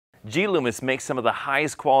G. Loomis makes some of the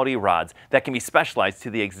highest quality rods that can be specialized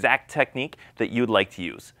to the exact technique that you'd like to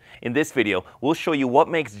use. In this video, we'll show you what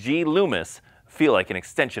makes G. Loomis feel like an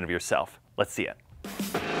extension of yourself. Let's see it.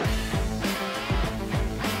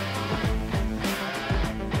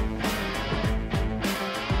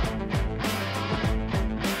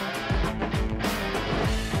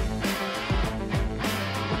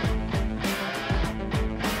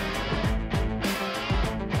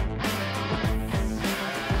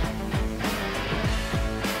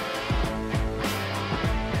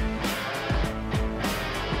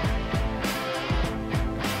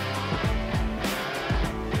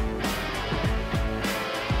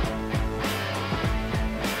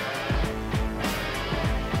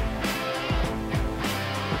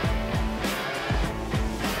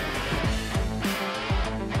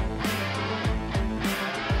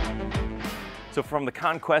 So from the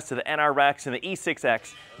Conquest to the NRX and the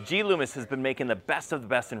E6X, G. Loomis has been making the best of the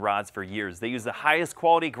best in rods for years. They use the highest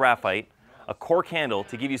quality graphite, a cork handle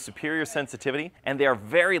to give you superior sensitivity, and they are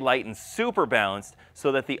very light and super balanced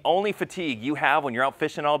so that the only fatigue you have when you're out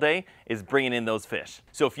fishing all day is bringing in those fish.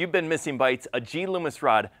 So if you've been missing bites, a G. Loomis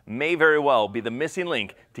rod may very well be the missing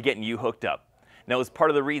link to getting you hooked up. Now, as part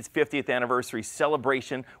of the Reed's 50th anniversary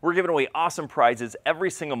celebration, we're giving away awesome prizes every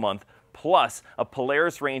single month, plus a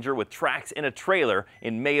Polaris Ranger with tracks in a trailer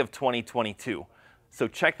in May of 2022. So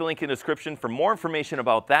check the link in the description for more information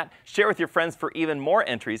about that, share with your friends for even more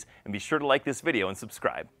entries, and be sure to like this video and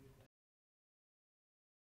subscribe.